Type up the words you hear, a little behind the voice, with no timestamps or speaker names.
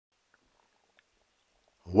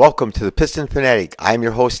Welcome to the Piston Fanatic. I'm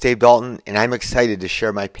your host, Dave Dalton, and I'm excited to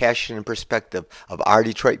share my passion and perspective of our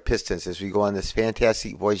Detroit Pistons as we go on this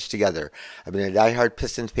fantastic voyage together. I've been a diehard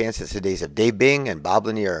Pistons fan since the days of Dave Bing and Bob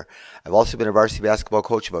Lanier. I've also been a varsity basketball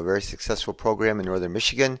coach of a very successful program in northern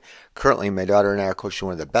Michigan. Currently, my daughter and I are coaching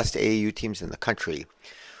one of the best AAU teams in the country.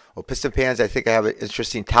 Well, Piston fans, I think I have an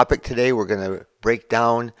interesting topic today. We're going to break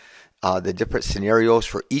down the different scenarios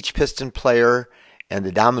for each Piston player and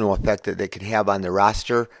the domino effect that they could have on the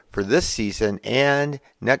roster for this season and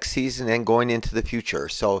next season and going into the future.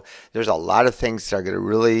 So there's a lot of things that are going to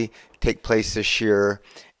really take place this year,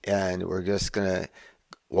 and we're just going to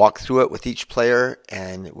walk through it with each player.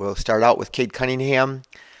 And we'll start out with Cade Cunningham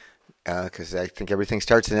because I think everything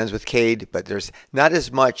starts and ends with Cade, but there's not as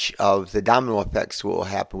much of the domino effects will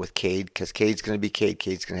happen with Cade because Cade's going to be Cade.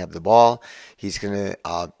 Cade's going to have the ball. He's going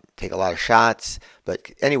to take a lot of shots.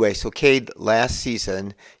 But anyway, so Cade last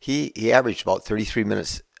season, he averaged about 33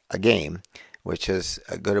 minutes a game, which is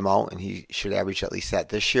a good amount, and he should average at least that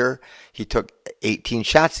this year. He took 18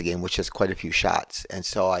 shots a game, which is quite a few shots. And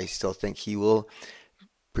so I still think he will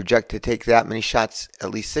project to take that many shots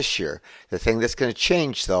at least this year. The thing that's going to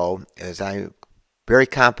change, though, is I'm very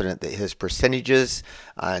confident that his percentages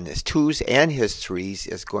on his twos and his threes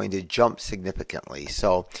is going to jump significantly.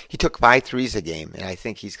 So he took 5 threes a game, and I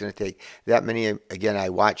think he's going to take that many. Again, I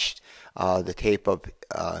watched the tape of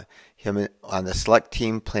him on the select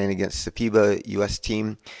team playing against the FIBA U.S.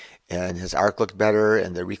 team, and his arc looked better,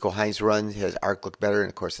 and the Rico Hines run, his arc looked better. And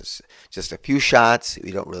of course, it's just a few shots.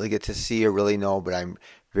 We don't really get to see or really know, but I'm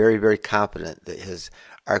very, very confident that his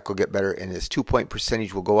arc will get better, and his 2-point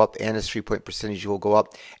percentage will go up, and his 3-point percentage will go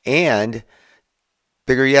up. And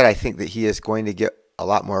bigger yet, I think that he is going to get a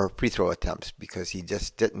lot more free throw attempts because he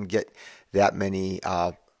just didn't get that many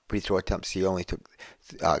free throw attempts. He only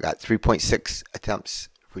got 3.6 attempts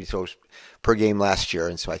free throws per game last year,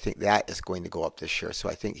 and so I think that is going to go up this year. So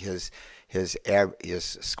I think his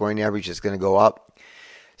scoring average is going to go up.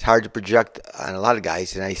 It's hard to project on a lot of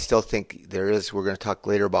guys, and I still think there is. We're going to talk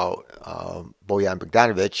later about Bojan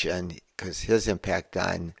Bogdanovic and because his impact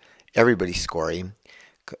on everybody's scoring.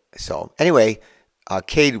 So anyway,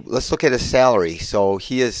 Cade, let's look at his salary. So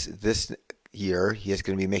he is this year he is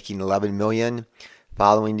going to be making $11 million.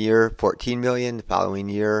 Following year, $14 million. The following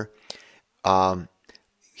year,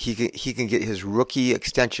 he can get his rookie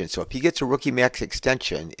extension. So if he gets a rookie max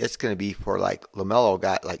extension, it's going to be for like LaMelo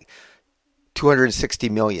got like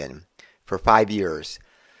 $260 million for 5 years.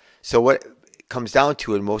 So what it comes down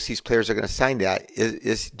to, and most of these players are going to sign that,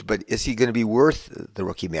 but is he going to be worth the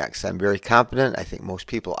rookie max? I'm very confident. I think most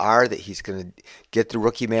people are that he's going to get the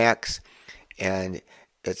rookie max, and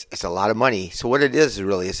it's a lot of money. So what it is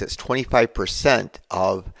really is it's 25%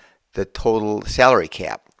 of the total salary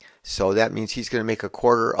cap. So that means he's going to make a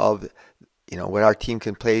quarter of what our team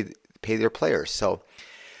can pay their players. So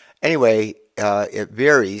anyway, it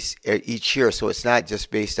varies each year, so it's not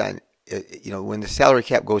just based on when the salary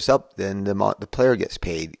cap goes up, then the amount the player gets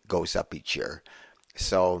paid goes up each year.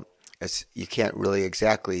 So you can't really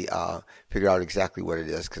exactly figure out exactly what it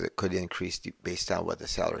is because it could increase based on what the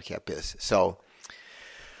salary cap is. So,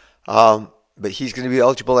 but he's going to be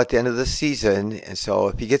eligible at the end of the season, and so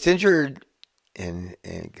if he gets injured, and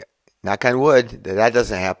knock on wood that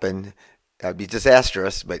doesn't happen. That'd be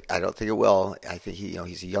disastrous, but I don't think it will. I think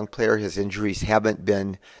he's a young player. His injuries haven't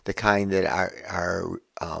been the kind that are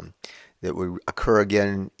that would occur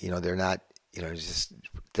again. They're not. Just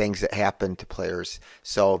things that happen to players.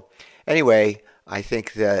 So anyway, I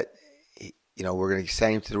think that we're going to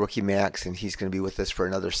sign him to the rookie max, and he's going to be with us for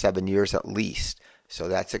another 7 years at least. So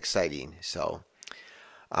that's exciting. So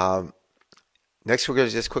next, we're going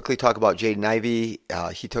to just quickly talk about Jaden Ivey.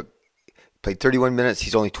 Played 31 minutes.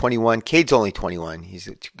 He's only 21. Cade's only 21. He's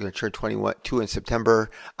going to turn 22 in September.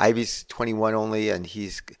 Ivy's 21 only, and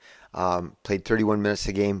he's played 31 minutes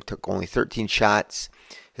a game. Took only 13 shots.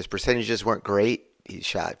 His percentages weren't great. He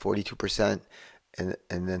shot 42% and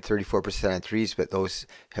then 34% on threes, but those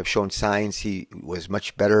have shown signs. He was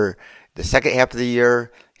much better the second half of the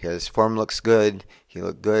year. His form looks good. He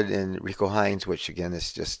looked good in Rico Hines, which again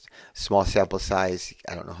is just small sample size.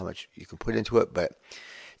 I don't know how much you can put into it, but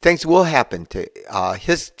things will happen to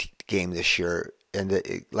his game this year. And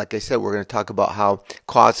like I said, we're going to talk about how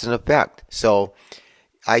cause and effect. So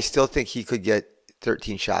I still think he could get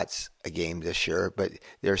 13 shots a game this year, but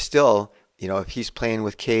there's still, if he's playing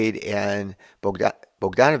with Cade and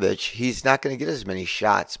Bogdanovic, he's not going to get as many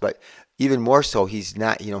shots. But even more so, he's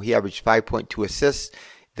not, he averaged 5.2 assists.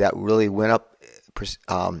 That really went up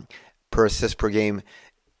per assist per game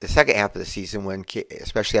the second half of the season when,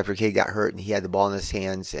 especially after Cade got hurt and he had the ball in his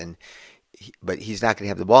hands, and but he's not going to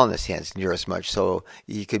have the ball in his hands near as much. So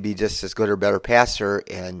he could be just as good or better passer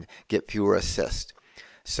and get fewer assists.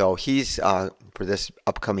 So he's for this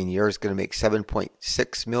upcoming year is going to make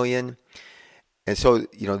 7.6 million. And so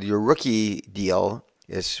your rookie deal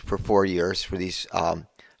is for 4 years for these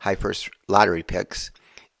high first lottery picks,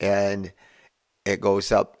 and it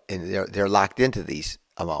goes up, and they're locked into these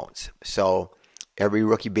amounts. So every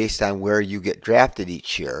rookie based on where you get drafted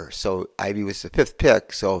each year. So Ivy was the 5th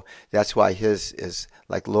pick, so that's why his is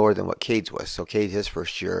like lower than what Cade's was. So Cade, his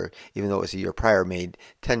first year, even though it was a year prior, made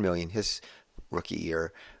 10 million his rookie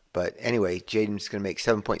year. But anyway, Jaden's going to make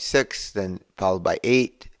 7.6, then followed by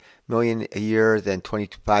 8 million a year, then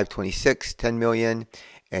 25, 26, 10 million,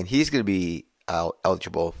 and he's going to be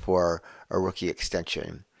eligible for a rookie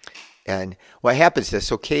extension. And what happens is,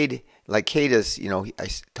 so Cade is, I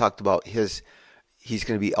talked about he's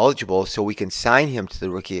going to be eligible, so we can sign him to the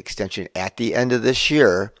rookie extension at the end of this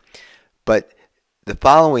year, but the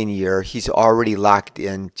following year, he's already locked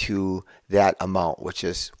into that amount, which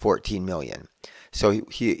is 14 million. So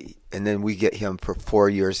and then we get him for 4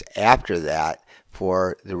 years after that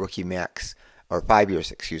for the rookie max, or 5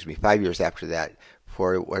 years, 5 years after that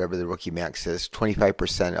for whatever the rookie max is,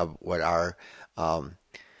 25% of what our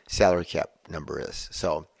salary cap number is.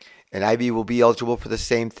 So, and Ivy will be eligible for the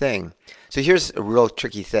same thing. So here's a real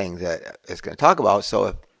tricky thing that is going to talk about.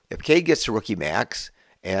 So if Cade gets a rookie max,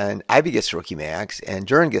 and Ivy gets a rookie max, and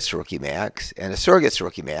Duran gets a rookie max, and Asura gets a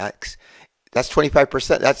rookie max, that's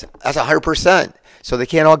 25%. That's 100%. So they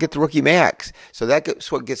can't all get the rookie max. So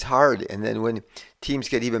that's what gets hard. And then when teams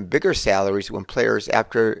get even bigger salaries, when players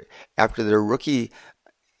after their rookie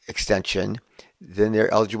extension, then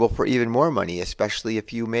they're eligible for even more money, especially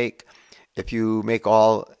if you make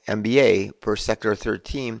all NBA for second or third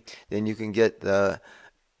team, then you can get the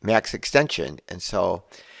max extension. And so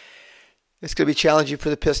it's going to be challenging for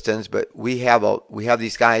the Pistons, but we have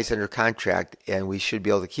these guys under contract, and we should be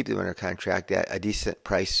able to keep them under contract at a decent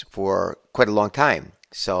price for quite a long time.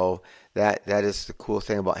 So that is the cool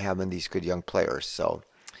thing about having these good young players. So,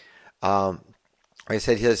 like I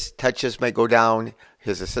said, his touches might go down,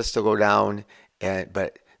 his assists will go down,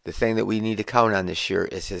 but the thing that we need to count on this year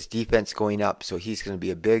is his defense going up. So he's going to be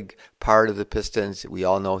a big part of the Pistons. We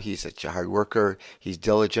all know he's such a hard worker. He's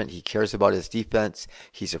diligent. He cares about his defense.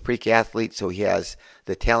 He's a freak athlete, so he has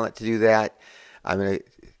the talent to do that. I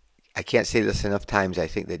can't say this enough times. I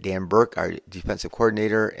think that Dan Burke, our defensive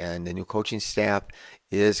coordinator, and the new coaching staff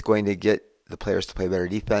is going to get the players to play better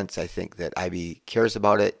defense. I think that Ivy cares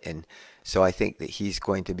about it, and so I think that he's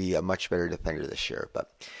going to be a much better defender this year.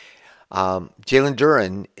 But Jalen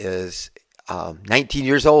Duran is 19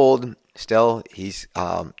 years old still. He's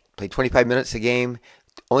played 25 minutes a game,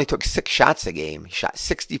 only took 6 shots a game. He shot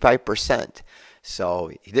 65%.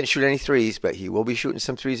 So he didn't shoot any threes, but he will be shooting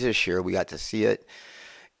some threes this year. We got to see it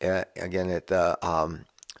again at the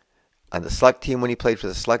on the select team when he played for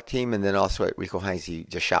the select team, and then also at Rico Hines he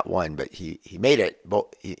just shot 1, but he made it.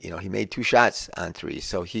 He made 2 shots on threes.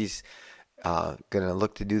 So he's going to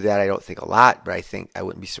look to do that. I don't think a lot, but I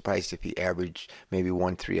wouldn't be surprised if he averaged maybe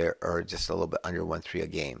 1 3 or just a little bit under 1 3 a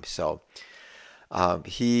game. So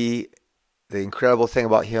the incredible thing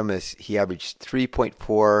about him is he averaged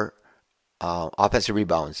 3.4 offensive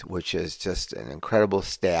rebounds, which is just an incredible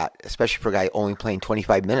stat, especially for a guy only playing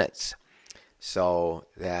 25 minutes. So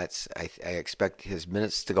I expect his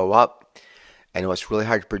minutes to go up. I know it's really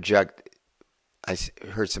hard to project. I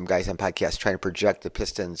heard some guys on podcasts trying to project the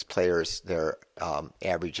Pistons players, their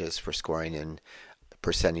averages for scoring and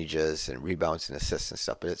percentages and rebounds and assists and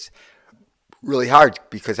stuff. But it's really hard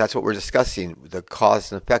because that's what we're discussing, the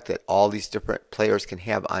cause and effect that all these different players can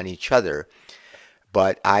have on each other.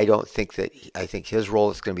 But I think his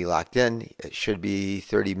role is going to be locked in. It should be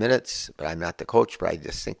 30 minutes, but I'm not the coach, but I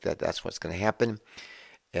just think that that's what's going to happen.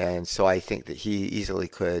 And so I think that he easily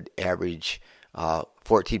could average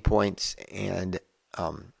 14 points and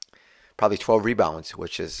probably 12 rebounds,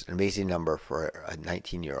 which is an amazing number for a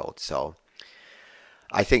 19-year-old. So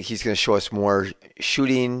I think he's going to show us more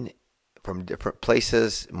shooting from different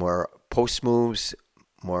places, more post moves,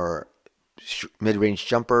 more mid-range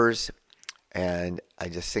jumpers, and I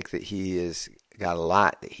just think that he has got a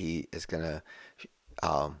lot that he is going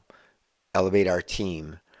to elevate our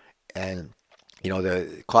team. And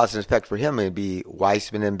the cause and effect for him would be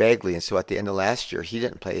Wiseman and Bagley. And so at the end of last year, he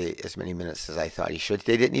didn't play as many minutes as I thought he should.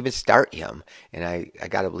 They didn't even start him. And I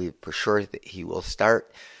got to believe for sure that he will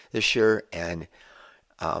start this year. And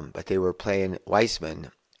but they were playing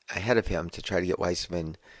Wiseman ahead of him to try to get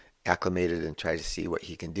Wiseman acclimated and try to see what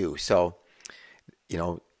he can do. So,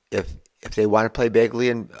 if they want to play Bagley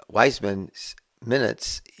and Wiseman's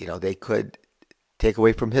minutes, they could take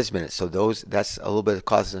away from his minutes. So that's a little bit of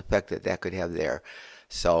cause and effect that could have there.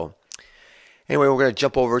 So anyway, we're going to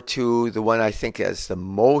jump over to the one I think has the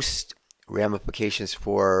most ramifications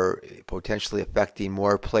for potentially affecting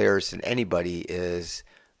more players than anybody is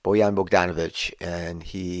Bojan Bogdanovic, and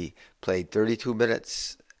he played 32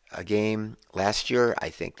 minutes a game last year. I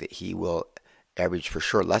think that he will average for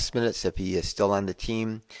sure less minutes if he is still on the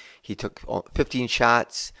team. He took 15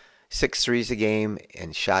 shots, 6 threes a game,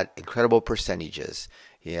 and shot incredible percentages.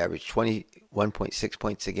 He averaged 21.6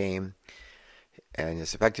 points a game, and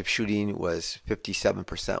his effective shooting was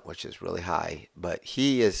 57%, which is really high. But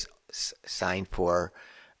he is signed for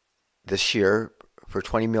this year for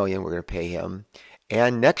 $20 million. We're going to pay him,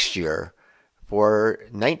 and next year for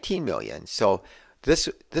 $19 million. So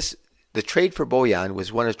the trade for Bojan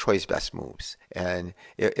was one of Troy's best moves, and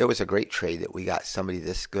it was a great trade that we got somebody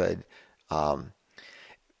this good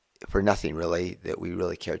for nothing really that we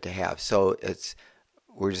really cared to have. So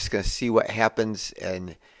we're just going to see what happens,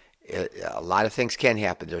 and a lot of things can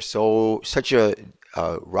happen. There's such a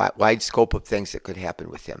wide scope of things that could happen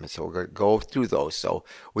with him, and so we're going to go through those. So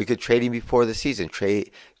we could trade him before the season.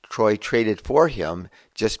 Troy traded for him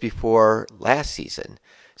just before last season,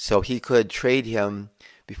 so he could trade him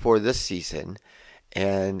before this season,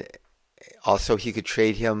 and also he could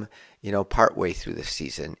trade him, partway through the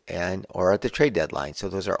season or at the trade deadline. So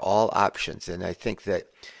those are all options, and I think that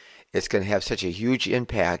it's going to have such a huge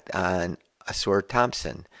impact on Ausar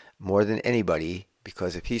Thompson more than anybody,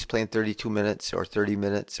 because if he's playing 32 minutes or 30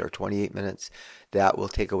 minutes or 28 minutes, that will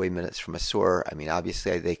take away minutes from Ausar. I mean,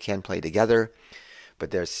 obviously they can play together,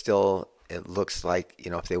 but there's still, it looks like,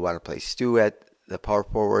 if they want to play Stu at the power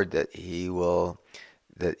forward, that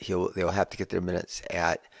they'll have to get their minutes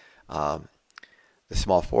at the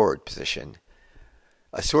small forward position.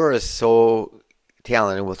 Ausar is so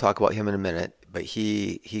talented, and we'll talk about him in a minute, but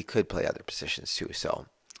he could play other positions too. So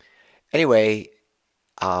anyway,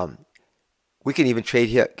 we can even trade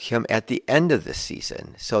him at the end of the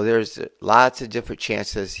season. So there's lots of different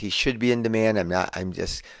chances. He should be in demand. I'm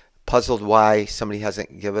just puzzled why somebody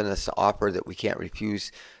hasn't given us an offer that we can't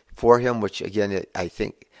refuse for him, which again, I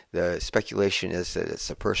think the speculation is that it's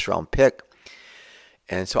a first round pick.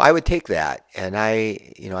 And so I would take that. And I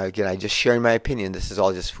just sharing my opinion. This is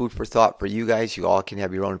all just food for thought for you guys. You all can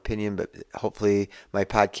have your own opinion, but hopefully my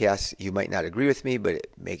podcast, you might not agree with me, but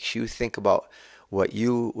it makes you think about what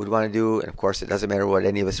you would want to do. And of course, it doesn't matter what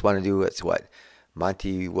any of us want to do. It's what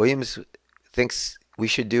Monty Williams thinks we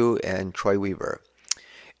should do, and Troy Weaver.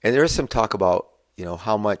 And there is some talk about,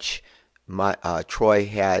 how much Troy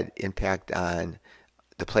had impact on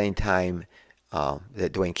the playing time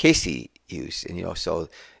that Dwayne Casey used. And, so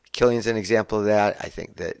Killian's an example of that. I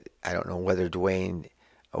think that, I don't know whether Dwayne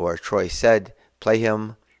or Troy said play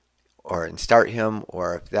him and start him,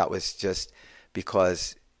 or if that was just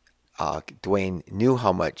because Dwayne knew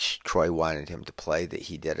how much Troy wanted him to play that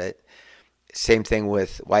he did it. Same thing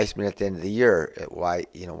with Wiseman at the end of the year, why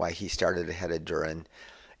he started ahead of Duren.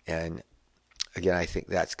 And again, I think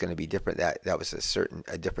that's going to be different. That was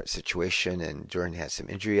a different situation, and Duren had some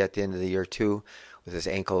injury at the end of the year too with his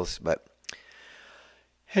ankles. But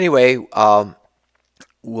anyway,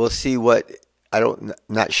 we'll see what.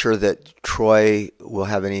 Not sure that Troy will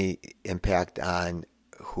have any impact on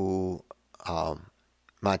who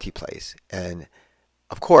Monty plays. And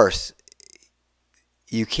of course,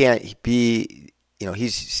 you can't be,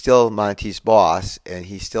 he's still Monty's boss, and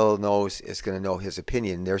he still is going to know his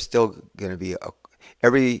opinion. There's still going to be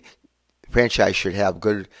every franchise should have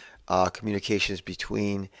good communications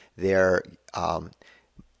between their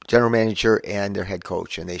general manager and their head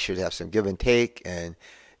coach, and they should have some give and take, and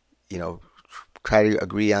try to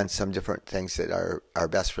agree on some different things that are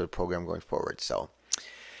best for the program going forward. So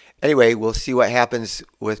anyway, we'll see what happens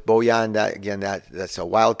with Bojan. That's a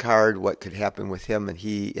wild card. What could happen with him, and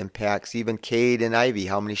he impacts even Cade and Ivy,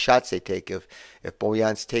 how many shots they take. If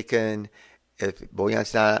Bojan's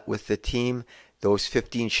not with the team, those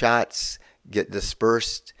 15 shots get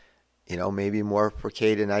dispersed. Maybe more for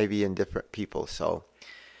Cade and Ivy and different people. So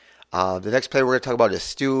the next player we're going to talk about is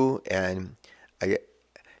Stu, and I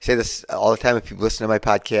say this all the time if you listen to my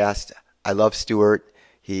podcast. I love Stewart.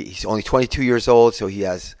 He's only 22 years old, so he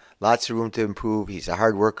has lots of room to improve. He's a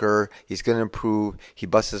hard worker. He's going to improve. He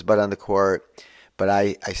busts his butt on the court. But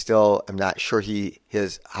I still am not sure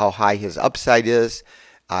how high his upside is.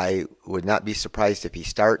 I would not be surprised if he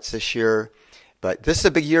starts this year. But this is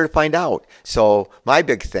a big year to find out. So my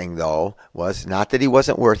big thing, though, was not that he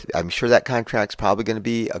wasn't worth it. I'm sure that contract's probably going to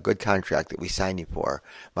be a good contract that we signed him for.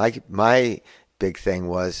 My big thing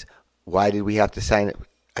was, why did we have to sign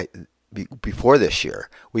it? before this year.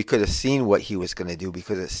 We could have seen what he was going to do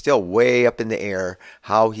because it's still way up in the air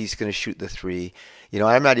how he's going to shoot the three.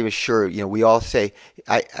 I'm not even sure. We all say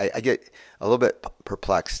I get a little bit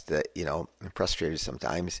perplexed that and frustrated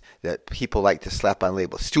sometimes that people like to slap on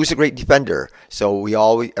labels. Stu's a great defender, so we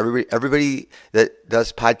always everybody that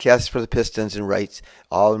does podcasts for the Pistons and writes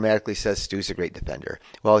automatically says Stu's a great defender.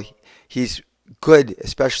 Well, he's good,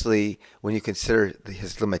 especially when you consider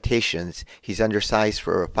his limitations. He's undersized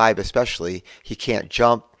for a 5 especially. He can't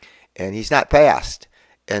jump, and he's not fast.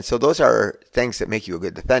 And so those are things that make you a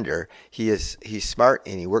good defender. He's smart,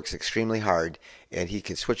 and he works extremely hard, and he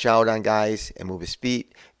can switch out on guys and move his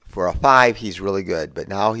feet. For a 5, he's really good, but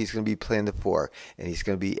now he's going to be playing the 4, and he's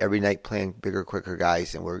going to be every night playing bigger, quicker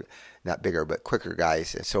guys, and we're not bigger, but quicker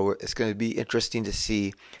guys. And so it's going to be interesting to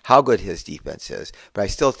see how good his defense is. But I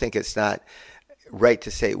still think it's not right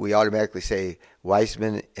to say we automatically say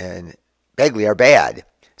Wiseman and Bagley are bad.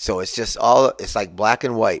 So it's just it's like black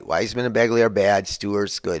and white. Wiseman and Bagley are bad.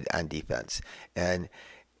 Stewart's good on defense, and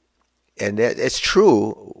it's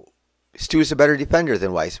true. Stu's a better defender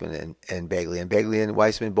than Wiseman and Bagley, and Bagley and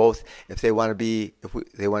Wiseman both, if they want to be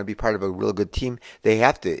part of a real good team, they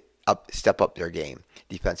have to step up their game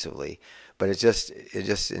defensively. But it just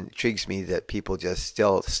intrigues me that people just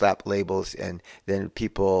still slap labels, and then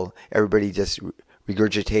everybody just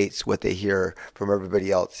regurgitates what they hear from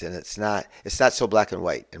everybody else, and it's not so black and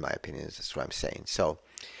white, in my opinion. That's what I'm saying. So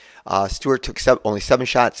Stewart took only 7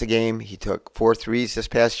 shots a game. He took 4 threes this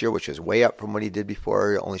past year, which was way up from what he did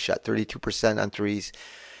before. He only shot 32% on threes,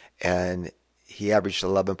 and he averaged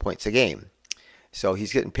 11 points a game. So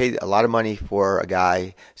he's getting paid a lot of money for a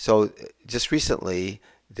guy. So just recently,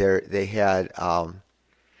 there's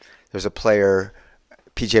a player,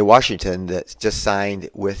 PJ Washington, that's just signed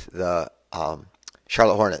with the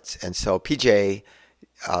Charlotte Hornets, and so PJ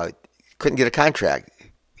couldn't get a contract.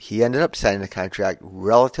 He ended up signing a contract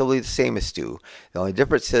relatively the same as Stu. The only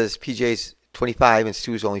difference is PJ's 25 and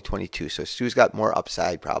Stu's only 22, so Stu's got more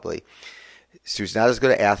upside probably. Stu's not as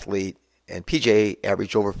good an athlete, and PJ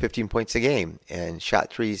averaged over 15 points a game and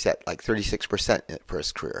shot threes at like 36% for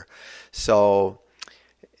his career. So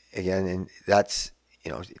again, and that's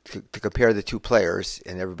to compare the two players,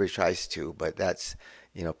 and everybody tries to, but that's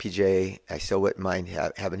PJ. I still wouldn't mind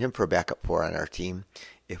having him for a backup 4 on our team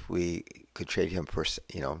if we could trade him for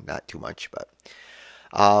not too much, but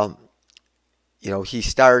he's going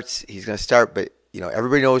to start, but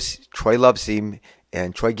everybody knows Troy loves him,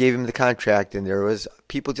 and Troy gave him the contract, and there was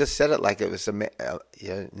people just said it like it was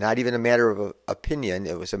not even a matter of opinion.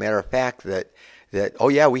 It was a matter of fact that oh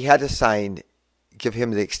yeah, we had to give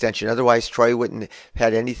him the extension. Otherwise, Troy wouldn't have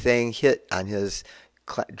had anything hit on his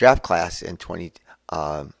draft class in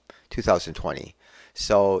 2020.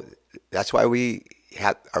 So that's why we're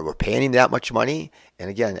paying him that much money. And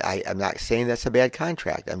again, I'm not saying that's a bad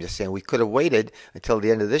contract. I'm just saying we could have waited until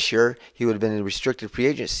the end of this year. He would have been in restricted free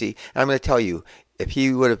agency. And I'm going to tell you,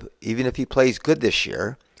 even if he plays good this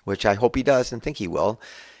year, which I hope he does and think he will,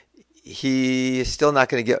 he is still not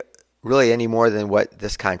going to get really any more than what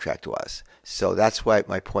this contract was. So that's why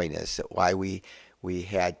my point is why we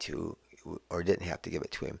had to or didn't have to give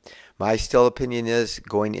it to him. My still opinion is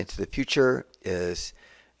going into the future is,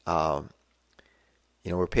 we're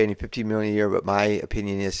paying him $15 million a year, but my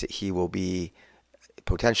opinion is that he will be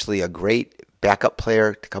potentially a great backup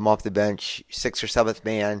player to come off the bench, 6th or 7th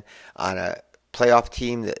man on a playoff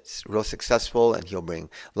team that's real successful, and he'll bring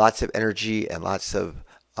lots of energy and lots of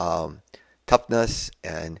toughness,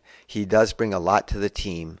 and he does bring a lot to the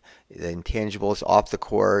team. The intangibles off the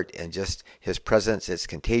court and just his presence, it's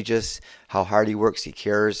contagious. How hard he works, he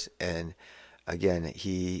cares, and again,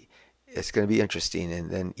 it's going to be interesting. And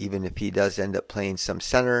then even if he does end up playing some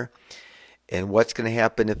center, and what's going to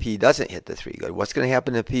happen if he doesn't hit the 3 good? What's going to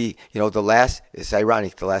happen if it's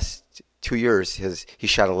ironic, the last 2 years he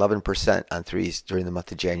shot 11% on threes during the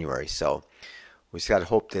month of January. So we just got to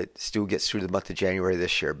hope that Stu gets through the month of January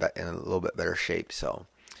this year, but in a little bit better shape. So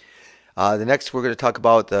the next we're going to talk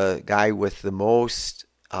about the guy with the most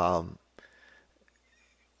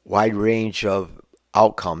wide range of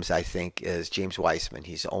outcomes, I think, is James Wiseman.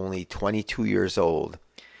 He's only 22 years old,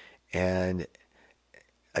 and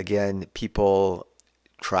again, people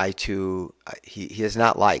try to. He is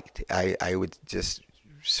not liked. I would just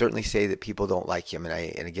certainly say that people don't like him,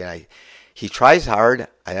 and he tries hard.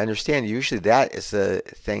 I understand. Usually, that is the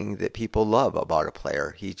thing that people love about a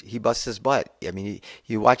player. He busts his butt. I mean,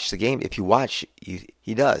 you watch the game. If you watch,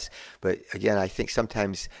 he does. But again, I think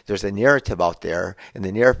sometimes there's a narrative out there, and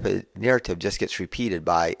the narrative just gets repeated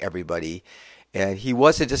by everybody. And he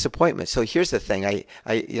was a disappointment. So here's the thing.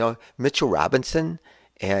 Mitchell Robinson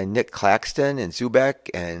and Nick Claxton and Zubek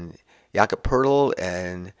and Jakob Pertl,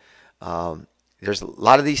 and there's a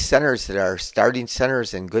lot of these centers that are starting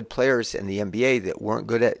centers and good players in the NBA that weren't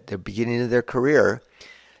good at the beginning of their career,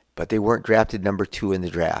 but they weren't drafted number 2 in the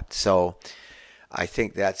draft. So I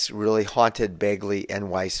think that's really haunted Bagley and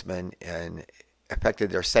Weissman and affected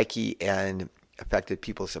their psyche and affected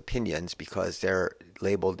people's opinions because they're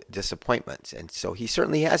labeled disappointments. And so he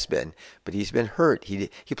certainly has been, but he's been hurt. He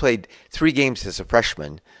played 3 games as a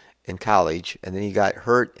freshman in college, and then he got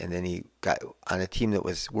hurt, and then he got on a team that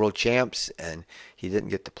was world champs, and he didn't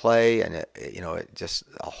get to play, and it just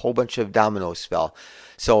a whole bunch of dominoes fell.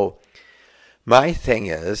 So my thing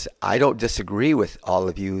is, I don't disagree with all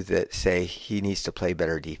of you that say he needs to play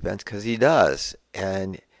better defense, because he does,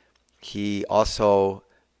 and he also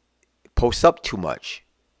posts up too much.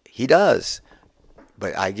 He does.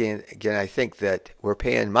 But again, I think that we're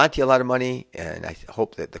paying Monty a lot of money, and I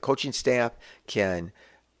hope that the coaching staff can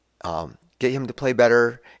get him to play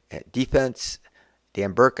better at defense.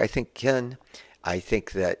 Dan Burke, I think, can. I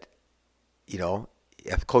think that,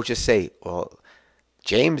 if coaches say, well,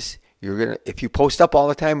 James, if you post up all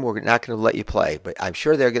the time, we're not gonna let you play. But I'm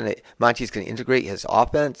sure Monty's gonna integrate his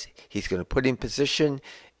offense. He's gonna put in position,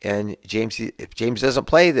 and if James doesn't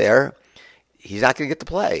play there, he's not gonna get to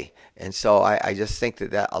play. And so I just think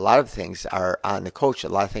that a lot of things are on the coach. A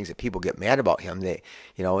lot of things that people get mad about him.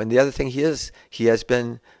 And the other thing he has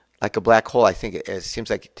been like a black hole. I think it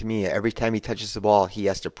seems like to me every time he touches the ball, he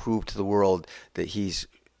has to prove to the world that he's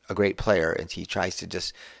a great player, and he tries to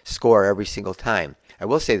just score every single time. I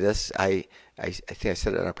will say this, I think I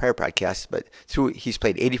said it on a prior podcast, but he's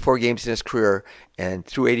played 84 games in his career, and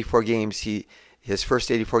through 84 games, his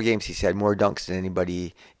first 84 games, he's had more dunks than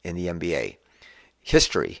anybody in the NBA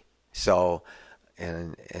history. So,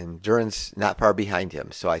 and Duran's not far behind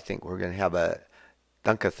him. So I think we're going to have a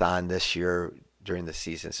dunkathon this year during the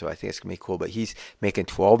season. So I think it's going to be cool. But he's making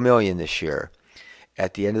 $12 million this year.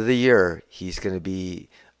 At the end of the year, he's going to be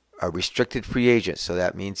a restricted free agent. So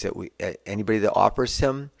that means that anybody that offers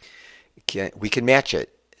him, we can match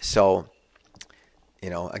it. So,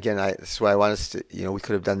 again, that's why I want us to, we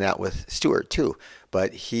could have done that with Stewart too.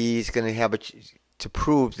 But he's going to have to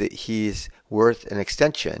prove that he's worth an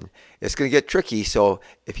extension. It's going to get tricky. So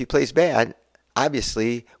if he plays bad,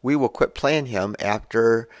 obviously we will quit playing him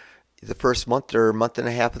after the first month or month and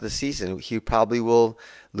a half of the season. He probably will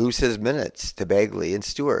lose his minutes to Bagley and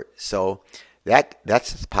Stewart. So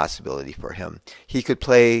that's a possibility for him. He could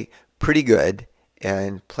play pretty good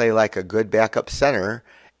and play like a good backup center,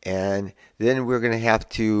 and then we're going to have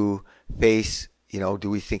to face, do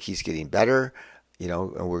we think he's getting better?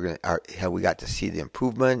 And have we got to see the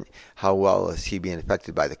improvement? How well is he being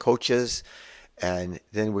affected by the coaches? And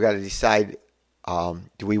then we got to decide,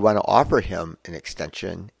 do we want to offer him an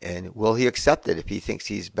extension, and will he accept it if he thinks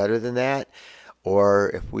he's better than that?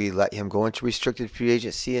 Or if we let him go into restricted free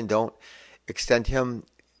agency and don't extend him,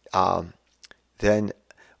 then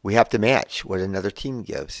we have to match what another team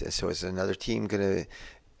gives. And so is another team going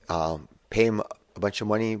to pay him a bunch of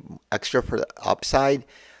money extra for the upside?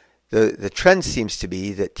 The trend seems to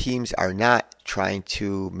be that teams are not trying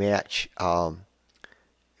to match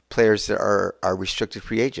players that are restricted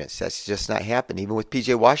free agents. That's just not happening. Even with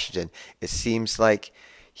P.J. Washington, it seems like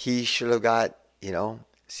he should have got,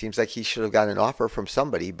 an offer from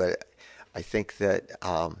somebody, but I think that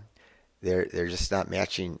they're just not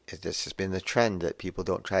matching. This has been the trend that people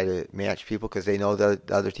don't try to match people because they know the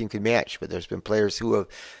other team can match. But there's been players who have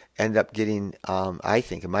ended up getting, I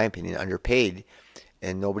think, in my opinion, underpaid,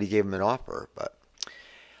 and nobody gave him an offer. But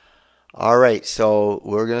all right, so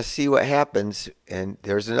we're going to see what happens. And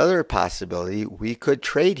there's another possibility. We could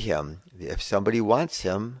trade him. If somebody wants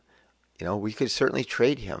him, we could certainly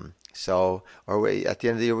trade him. So, at the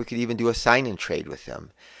end of the year, we could even do a sign and trade with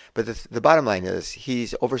him. But the bottom line is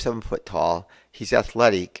he's over 7 foot tall. He's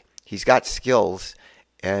athletic. He's got skills.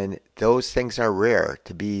 And those things are rare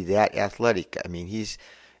to be that athletic. I mean, he's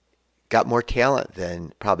got more talent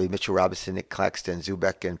than probably Mitchell Robinson, Nick Claxton,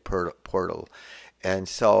 Zubek, and Portal. And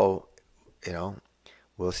so,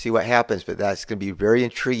 we'll see what happens. But that's going to be very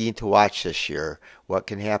intriguing to watch this year, what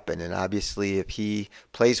can happen. And obviously, if he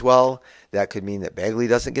plays well, that could mean that Bagley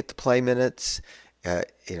doesn't get to play minutes.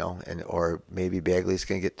 Or maybe Bagley's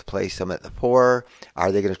going to get to play some at the 4.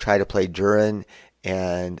 Are they going to try to play Duran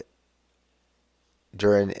and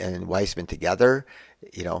Weissman together?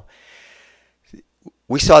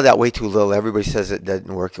 We saw that way too little. Everybody says it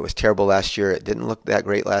didn't work. It was terrible last year. It didn't look that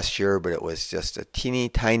great last year, but it was just a teeny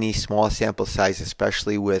tiny small sample size,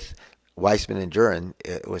 especially with Weissman and Duran.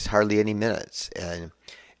 It was hardly any minutes, and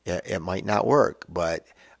it might not work. But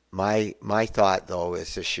my thought though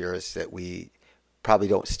is this year is that we probably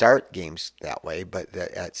don't start games that way, but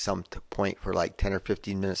that at some point for like 10 or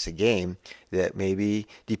 15 minutes a game, that maybe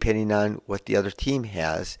depending on what the other team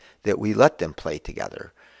has, that we let them play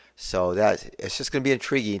together. So that it's just going to be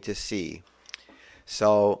intriguing to see.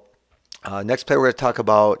 So next player we're going to talk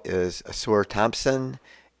about is Asur Thompson,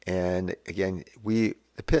 and again,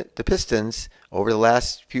 the Pistons over the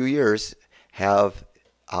last few years have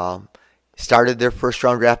started their first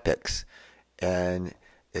round draft picks, and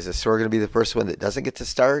is Asur going to be the first one that doesn't get to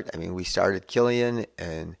start? I mean, we started Killian,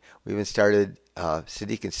 and we even started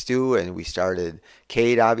Sadiq and Stu, and we started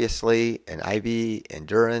Cade, obviously, and Ivy and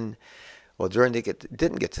Duran. Well, Duran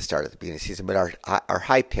didn't get to start at the beginning of the season, but our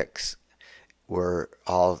high picks were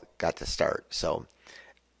all got to start. So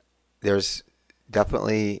there's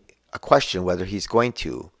definitely a question whether he's going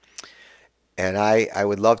to. And I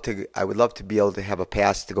would love to be able to have a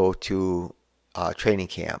pass to go to training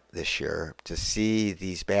camp this year to see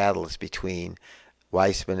these battles between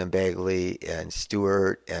Weissman and Bagley and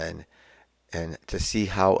Stewart, and to see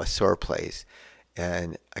how Asur plays.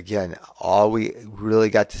 And again, all we really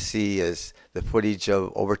got to see is the footage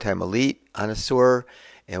of Overtime Elite on Asur,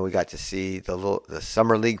 and we got to see the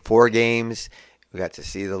Summer League 4 games. We got to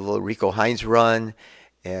see the little Rico Hines run,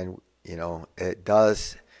 and it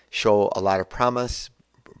does show a lot of promise.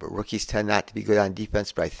 But rookies tend not to be good on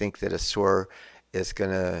defense. But I think that Asur is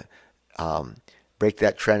going to break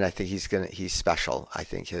that trend. I think he's special. I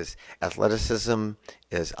think his athleticism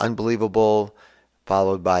is unbelievable,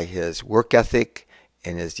 followed by his work ethic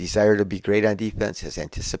and his desire to be great on defense, his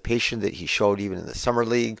anticipation that he showed even in the summer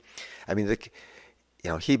league. I mean,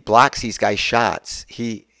 he blocks these guys' shots.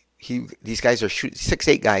 These guys are shooting,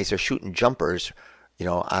 6'8" guys are shooting jumpers,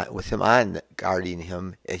 with him on guarding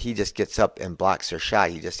him, and he just gets up and blocks their shot.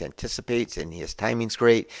 He just anticipates, and his timing's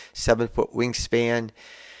great. 7-foot wingspan.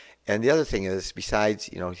 And the other thing is, besides,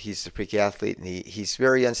 he's a freak athlete, and he's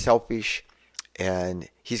very unselfish, and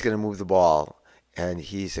he's going to move the ball, and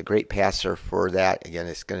he's a great passer for that.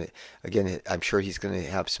 Again, I'm sure he's going to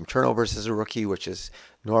have some turnovers as a rookie, which is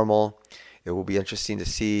normal. It will be interesting to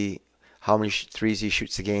see how many threes he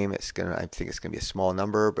shoots a game. I think it's going to be a small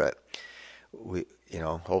number, but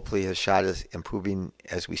hopefully his shot is improving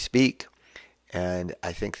as we speak, and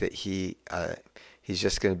I think that he's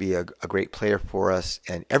just going to be a great player for us.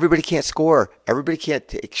 And everybody can't score. Everybody can't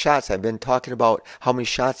take shots. I've been talking about how many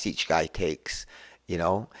shots each guy takes,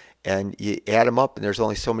 and you add them up, and there's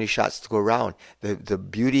only so many shots to go around. The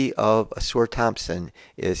beauty of Asur Thompson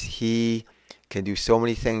is he can do so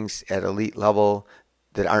many things at elite level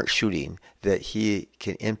that aren't shooting, that he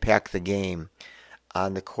can impact the game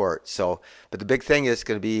on the court. So, but the big thing is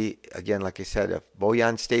going to be, again, like I said, if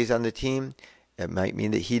Bojan stays on the team, it might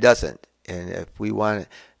mean that he doesn't. And if we want,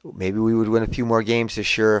 maybe we would win a few more games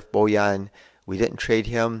this year if we didn't trade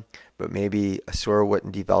him, but maybe Asur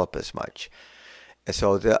wouldn't develop as much. And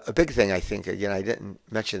so a big thing, I think, again, I didn't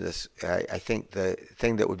mention this. I think the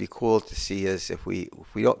thing that would be cool to see is if we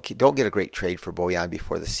don't get a great trade for Bojan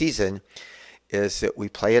before the season, is that we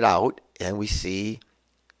play it out and we see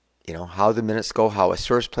how the minutes go, how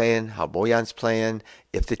Asur's playing, how Bojan's playing,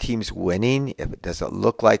 if the team's winning, if it doesn't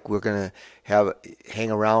look like we're going to hang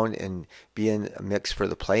around and be in a mix for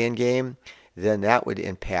the play-in game, then that would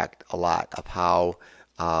impact a lot of how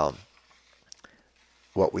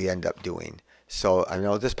what we end up doing. So I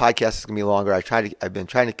know this podcast is going to be longer. I've been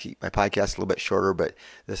trying to keep my podcast a little bit shorter, but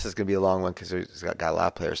this is going to be a long one because it's got a lot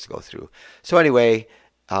of players to go through. So anyway,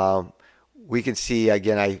 we can see,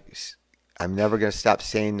 again, I'm never going to stop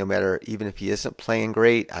saying, no matter, even if he isn't playing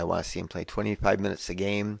great, I want to see him play 25 minutes a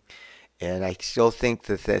game. And I still think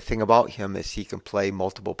that the thing about him is he can play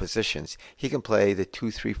multiple positions. He can play the 2,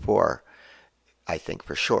 3, 4, I think,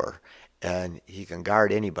 for sure. And he can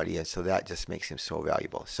guard anybody, and so that just makes him so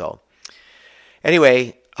valuable. So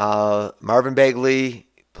anyway, Marvin Bagley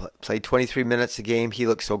played 23 minutes a game. He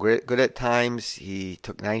looked so good at times. He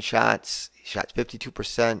took 9 shots. He shot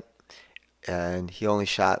 52%, and he only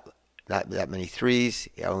shot not that many threes.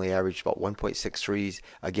 He only averaged about 1.6 threes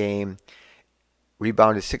a game.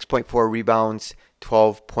 Rebounded 6.4 rebounds,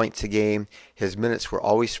 12 points a game. His minutes were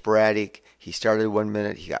always sporadic. He started 1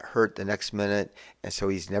 minute, he got hurt the next minute, and so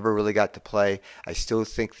he's never really got to play. I still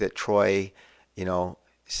think that Troy,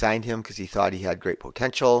 signed him because he thought he had great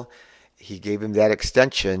potential. He gave him that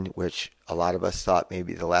extension, which a lot of us thought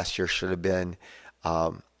maybe the last year should have been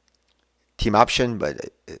team option, but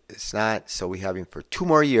it's not. So we have him for 2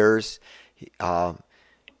 more years.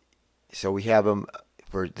 So we have him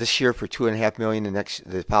for this year for $2.5 million,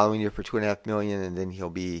 the following year for $2.5 million, and then he'll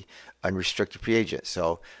be unrestricted free agent.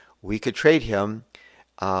 So we could trade him,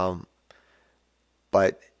 but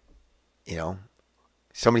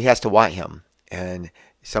somebody has to want him, and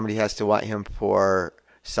somebody has to want him for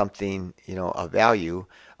something, of value.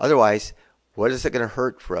 Otherwise, what is it going to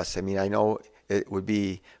hurt for us? I mean, I know it would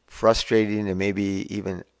be frustrating and maybe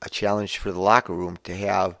even a challenge for the locker room to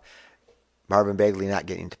have Marvin Bagley not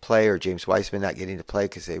getting to play or James Wiseman not getting to play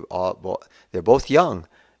because they're both young.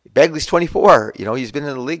 Bagley's 24. He's been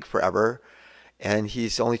in the league forever, and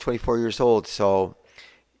he's only 24 years old. So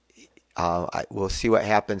we'll see what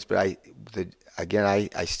happens. But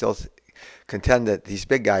I still contend that these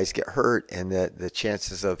big guys get hurt, and that the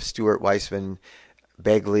chances of Stewart, Weissman,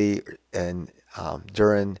 Bagley, and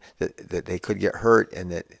Duran that they could get hurt,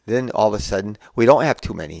 and that then all of a sudden we don't have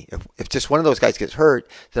too many. If just one of those guys gets hurt,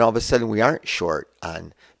 then all of a sudden we aren't short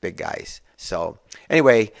on big guys. So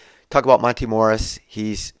anyway, talk about Monty Morris.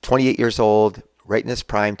 He's 28 years old, right in his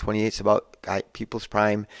prime. 28 is about people's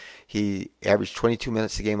prime. He averaged 22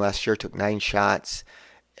 minutes a game last year, took 9 shots,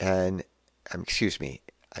 and I'm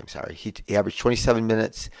sorry, he averaged 27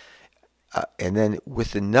 minutes. And then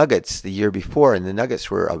with the Nuggets the year before, and the Nuggets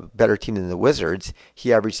were a better team than the Wizards,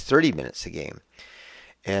 he averaged 30 minutes a game.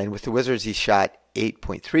 And with the Wizards, he shot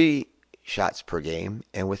 8.3 shots per game.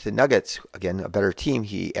 And with the Nuggets, again, a better team,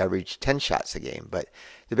 he averaged 10 shots a game. But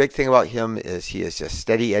the big thing about him is he is just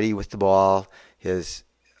steady Eddie with the ball. His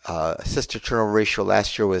assist to turnover ratio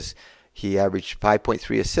last year was he averaged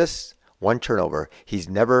 5.3 assists, 1 turnover. He's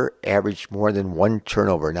never averaged more than 1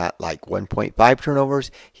 turnover, not like 1.5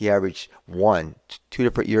 turnovers. He averaged 1, 2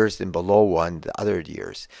 different years, and below 1 the other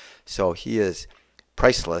years. So he is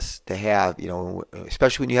priceless to have,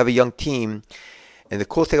 especially when you have a young team. And the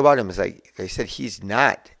cool thing about him is, like I said, he's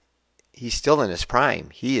still in his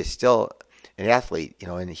prime. He is still an athlete,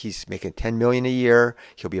 and he's making $10 million a year.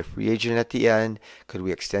 He'll be a free agent at the end. Could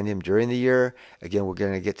we extend him during the year? Again, we're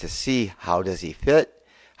going to get to see how does he fit.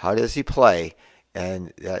 How does he play?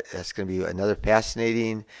 And that's going to be another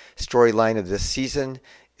fascinating storyline of this season,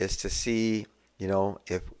 is to see,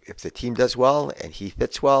 if the team does well and he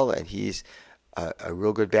fits well and he's a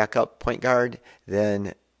real good backup point guard,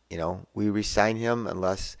 then, we re-sign him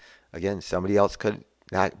unless, again, somebody else could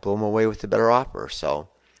not blow him away with a better offer. So,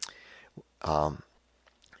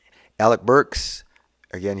 Alec Burks,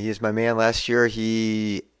 again, he is my man last year.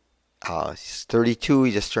 He's 32.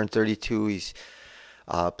 He just turned 32. He's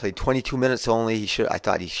played 22 minutes only. I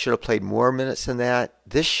thought he should have played more minutes than that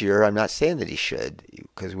this year. I'm not saying that he should,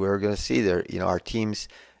 because we're going to see there, our team's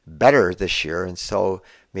better this year, and so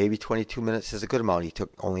maybe 22 minutes is a good amount. He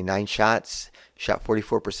took only 9 shots, shot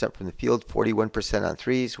 44% from the field, 41% on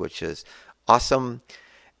threes, which is awesome,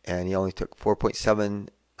 and he only took 4.7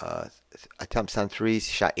 attempts on threes.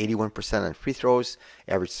 He shot 81% on free throws,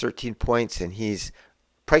 averaged 13 points, and he's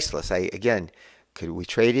priceless. Could we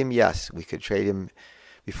trade him? Yes, we could trade him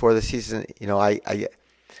before the season. I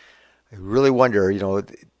really wonder,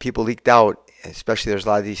 people leaked out, especially there's a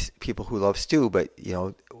lot of these people who love Stu, but,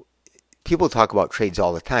 people talk about trades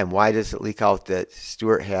all the time. Why does it leak out that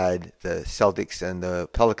Stewart had the Celtics and the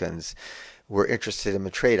Pelicans were interested in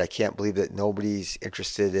a trade? I can't believe that nobody's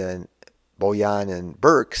interested in Bojan and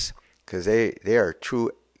Burks, because they are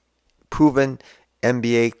true, proven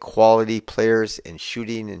NBA quality players and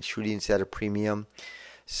shooting's at a premium.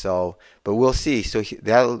 So, but we'll see. So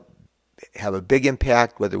that'll have a big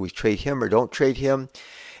impact whether we trade him or don't trade him.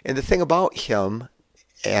 And the thing about him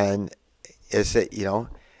is that,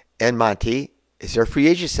 and Monty is their free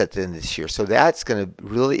agents at the end of this year. So that's going to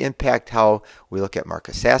really impact how we look at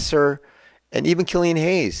Marcus Sasser and even Killian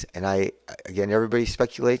Hayes. And everybody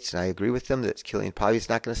speculates, and I agree with them, that Killian probably is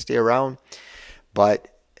not going to stay around. But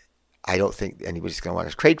I don't think anybody's going to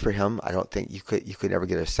want to trade for him. I don't think you could ever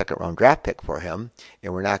get a 2nd-round draft pick for him,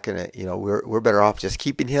 and we're not going to. We're better off just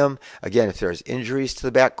keeping him. Again, if there's injuries to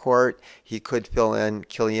the backcourt, he could fill in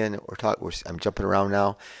Killian. I'm jumping around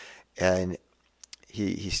now, and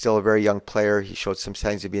he's still a very young player. He showed some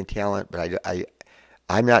signs of being talent, but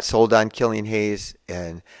I'm not sold on Killian Hayes,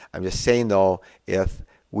 and I'm just saying though, if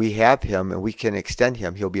we have him and we can extend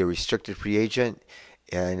him, he'll be a restricted free agent,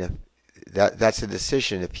 and if that's a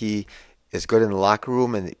decision. If he is good in the locker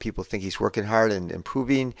room and people think he's working hard and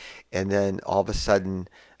improving, and then all of a sudden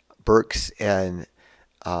Burks and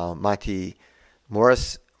Monty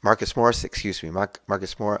Morris, Marcus Morris,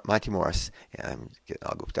 Monty Morris, yeah, I'm getting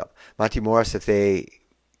all goofed up. Monty Morris, if they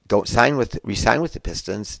don't re-sign with the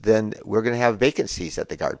Pistons, then we're going to have vacancies at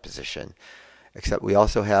the guard position. Except we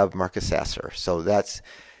also have Marcus Sasser, so that's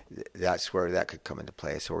where that could come into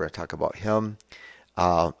play. So we're going to talk about him.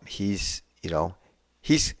 He's going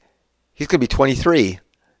to be 23.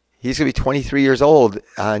 He's going to be 23 years old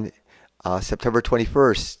on September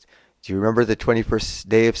 21st. Do you remember the 21st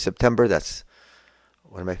day of September? That's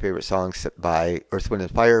one of my favorite songs by Earth, Wind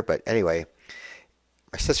 & Fire. But anyway,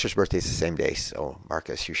 My sister's birthday is the same day, so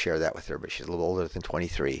Marcus, you share that with her, but she's a little older than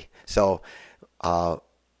 23. So uh,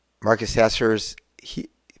 Marcus Hassers, he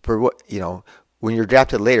for what when you're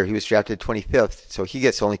drafted later, he was drafted 25th, so he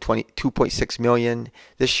gets only 22.6 million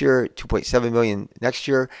this year, 2.7 million next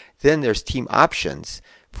year. Then there's team options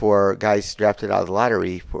for guys drafted out of the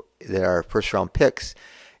lottery that are first round picks,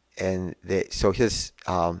 and so his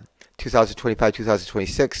 2025,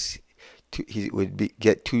 2026, he would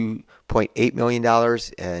get $2.8 million,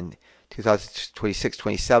 and 2026,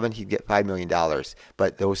 27, he'd get $5 million.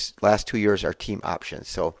 But those last 2 years are team options.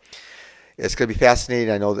 So it's going to be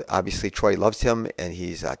fascinating. I know that obviously Troy loves him, and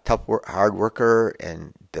he's a tough, hard worker,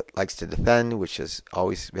 and likes to defend, which is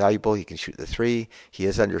always valuable. He can shoot the three. He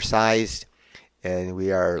is undersized, and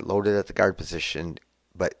we are loaded at the guard position.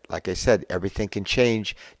 But like I said, everything can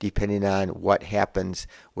change depending on what happens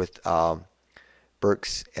with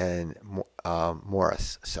Burks and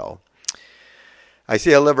Morris. So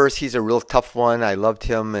Isaiah Livers, he's a real tough one. I loved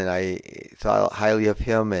him, and I thought highly of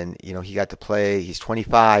him. And he got to play. He's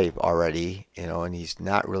 25 already, and he's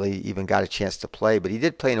not really even got a chance to play. But he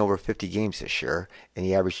did play in over 50 games this year, and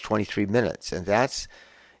he averaged 23 minutes. And that's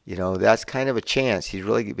kind of a chance. He's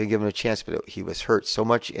really been given a chance, but he was hurt so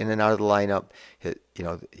much in and out of the lineup.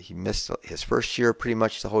 He missed his first year pretty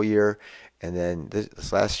much the whole year, and then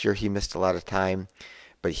this last year he missed a lot of time.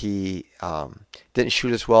 But he didn't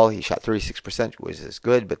shoot as well. He shot 36%, which is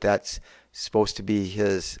good, but that's supposed to be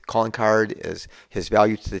his calling card. As his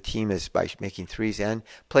value to the team is by making threes and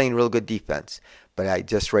playing real good defense. But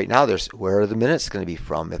right now, where are the minutes going to be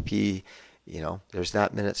from? If he, there's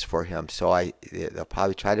not minutes for him. So they'll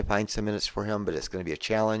probably try to find some minutes for him, but it's going to be a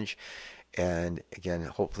challenge. And again,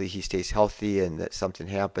 hopefully he stays healthy and that something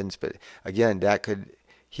happens. But again,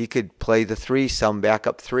 he could play the three, some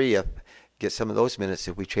backup three, get some of those minutes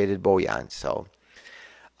if we traded Bojan. So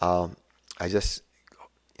it's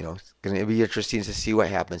going to be interesting to see what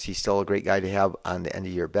happens. He's still a great guy to have on the end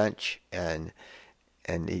of your bench, and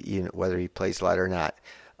whether he plays a lot or not.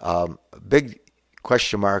 A big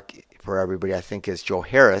question mark for everybody, I think, is Joe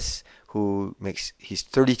Harris, he's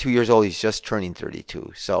 32 years old. He's just turning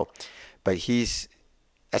 32. So, but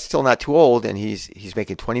that's still not too old, and he's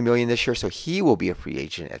making $20 million this year, so he will be a free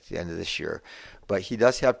agent at the end of this year. But he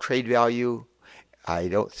does have trade value. I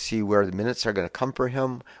don't see where the minutes are going to come for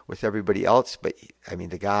him with everybody else. But I mean,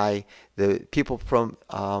 the people from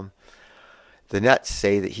the Nets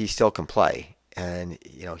say that he still can play, and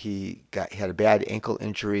he had a bad ankle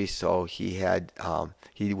injury, so he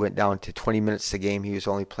went down to 20 minutes a game. He was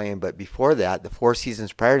only playing, but before that, the 4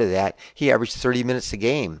 seasons prior to that, he averaged 30 minutes a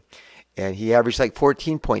game, and he averaged like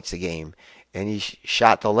 14 points a game. And he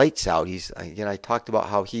shot the lights out. I talked about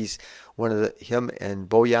how he's him and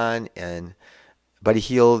Bojan and Buddy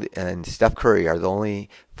Hield and Steph Curry are the only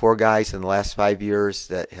 4 guys in the last 5 years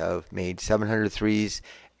that have made 700 threes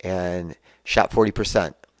and shot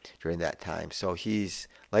 40% during that time. So he's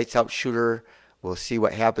lights out shooter. We'll see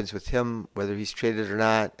what happens with him, whether he's traded or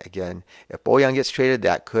not. Again, if Bojan gets traded,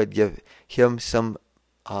 that could give him some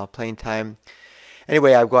playing time.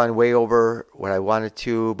 Anyway, I've gone way over what I wanted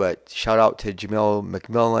to, but shout out to Jamil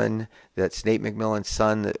McMillan. That's Nate McMillan's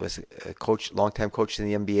son. That was a longtime coach in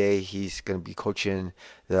the NBA. He's going to be coaching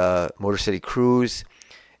the Motor City Cruise,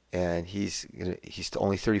 and he's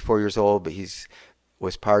only 34 years old, but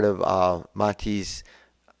was part of Monty's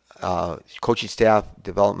coaching staff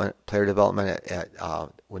player development at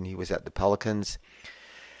when he was at the Pelicans.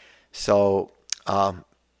 So.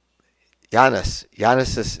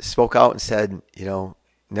 Giannis spoke out and said,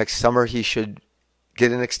 next summer he should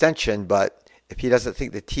get an extension, but if he doesn't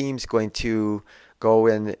think the team's going to go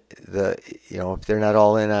in if they're not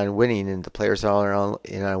all in on winning and the players are all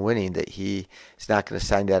in on winning, that he is not going to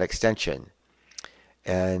sign that extension.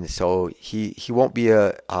 And so he won't be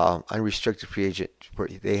a unrestricted free agent.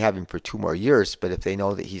 They have him for 2 more years, but if they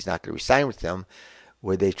know that he's not going to resign with them,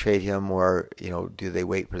 would they trade him, or do they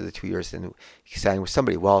wait for the 2 years and sign with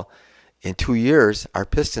somebody? Well, in 2 years, our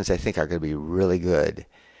Pistons, I think, are going to be really good.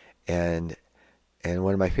 And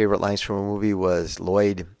one of my favorite lines from a movie was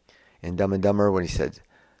Lloyd in Dumb and Dumber when he said,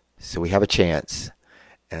 "So we have a chance."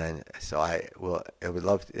 And so I would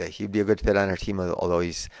love he'd be a good fit on our team, although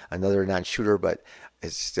he's another non-shooter, but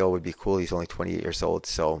it still would be cool. He's only 28 years old.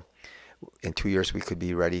 So in 2 years, we could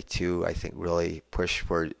be ready to, I think, really push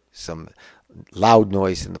for some loud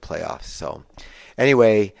noise in the playoffs. So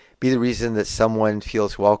anyway, be the reason that someone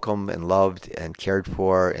feels welcome and loved and cared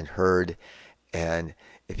for and heard. And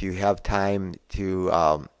if you have time to,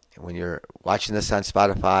 when you're watching this on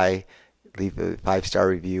Spotify, leave a 5-star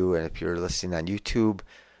review. And if you're listening on YouTube,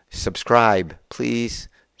 subscribe. Please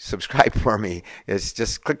subscribe for me. It's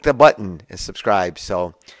just click the button and subscribe.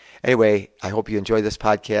 So anyway, I hope you enjoy this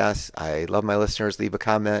podcast. I love my listeners. Leave a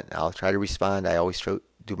comment. I'll try to respond. I always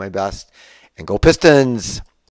do my best. And go Pistons!